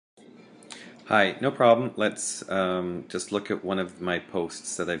Hi, no problem. Let's just look at one of my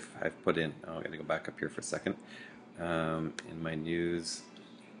posts that I've put in. Oh, I'm gonna go back up here for a second. In my news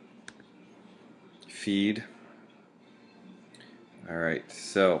feed. All right,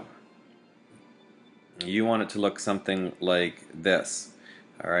 so you want it to look something like this.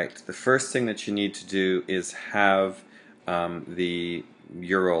 All right, the first thing that you need to do is have the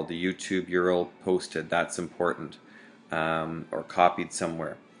URL, the YouTube URL posted. That's important, or copied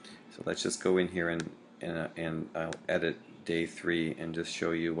somewhere. So let's just go in here and I'll edit day 3 and just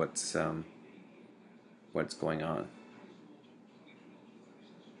show you what's going on.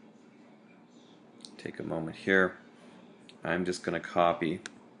 Take a moment here. I'm just going to copy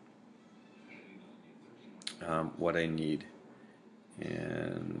what I need,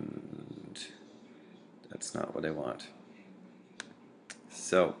 and that's not what I want.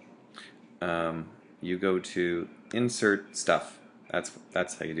 So you go to insert stuff.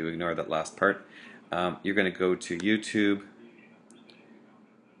 That's how you do. Ignore that last part. You're going to go to YouTube,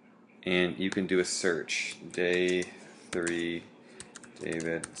 and you can do a search. Day 3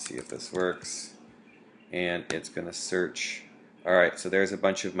 David. See if this works. And it's going to search. Alright, so there's a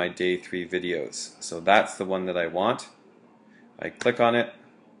bunch of my day 3 videos. So that's the one that I want. I click on it.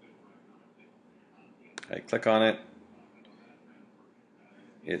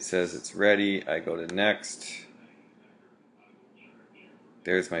 It says it's ready. I go to next.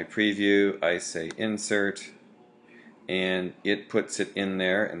 There's my preview. I say insert. And it puts it in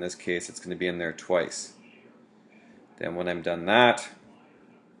there. In this case, it's going to be in there twice. Then when I'm done that,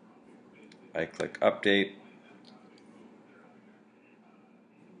 I click update.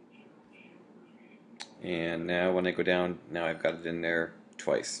 And now when I go down, now I've got it in there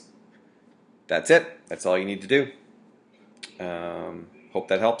twice. That's it. That's all you need to do. Hope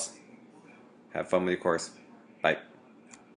that helps. Have fun with your course. Bye.